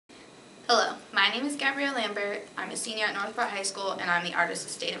Hello, my name is Gabrielle Lambert. I'm a senior at Northport High School and I'm the artist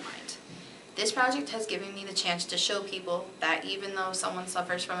of State of Mind. This project has given me the chance to show people that even though someone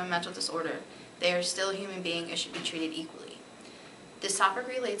suffers from a mental disorder, they are still a human being and should be treated equally. This topic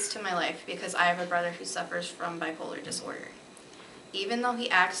relates to my life because I have a brother who suffers from bipolar disorder. Even though he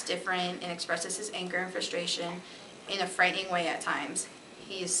acts different and expresses his anger and frustration in a frightening way at times,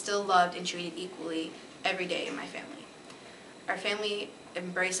 he is still loved and treated equally every day in my family. Our family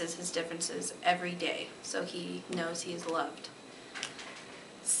embraces his differences every day, so he knows he is loved.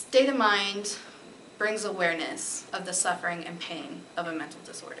 State of Mind brings awareness of the suffering and pain of a mental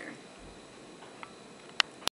disorder.